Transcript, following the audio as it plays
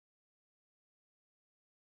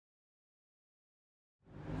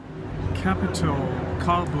capital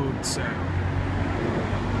Carboot sale.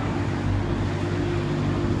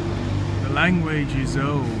 The language is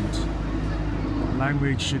old. The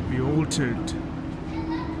language should be altered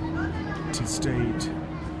to state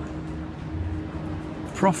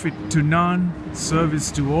profit to none,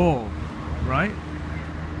 service to all, right?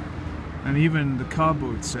 And even the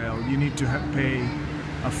Carboot sale, you need to pay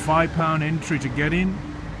a £5 entry to get in.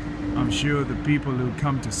 I'm sure the people who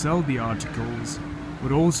come to sell the articles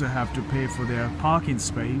would also have to pay for their parking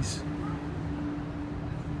space.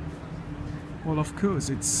 Well, of course,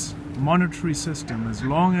 it's monetary system. As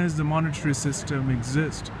long as the monetary system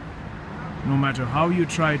exists, no matter how you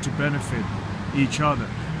try to benefit each other,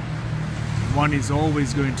 one is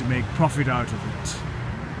always going to make profit out of it.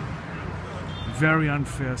 Very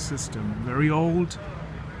unfair system, very old,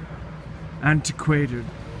 antiquated.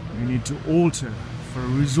 You need to alter for a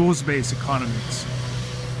resource-based economics,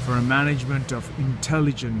 for a management of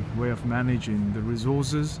intelligent way of managing the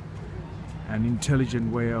resources, an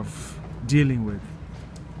intelligent way of dealing with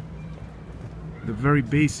the very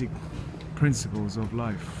basic principles of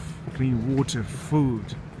life: clean water,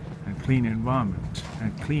 food, and clean environment,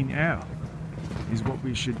 and clean air is what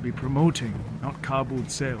we should be promoting, not Carboot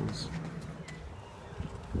sales.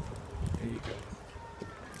 There you go.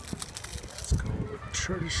 It's called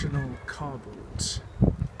traditional Carboot.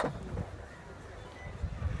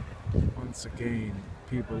 Once again,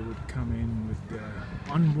 people would come in with their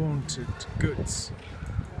unwanted goods.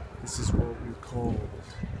 This is what we call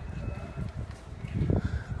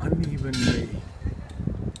unevenly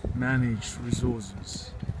managed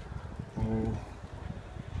resources, or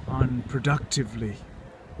unproductively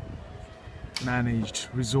managed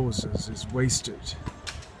resources is wasted,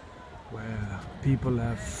 where people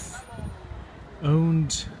have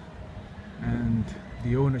owned and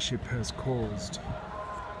the ownership has caused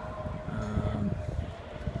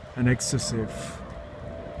an excessive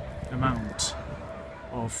amount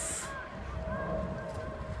of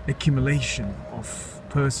accumulation of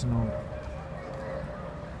personal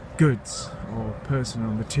goods or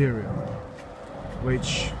personal material,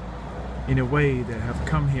 which in a way they have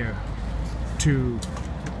come here to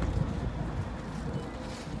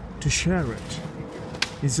share it.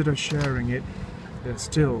 Instead of sharing it, they're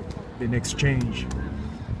still in exchange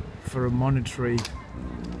for a monetary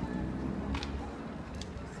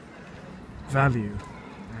value,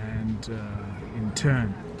 and in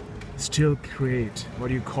turn still create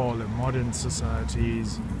what you call a modern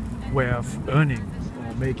society's way of earning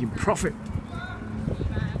or making profit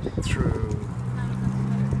through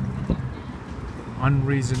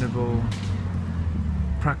unreasonable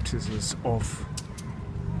practices of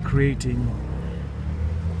creating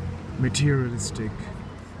materialistic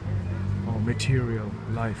or material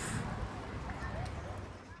life.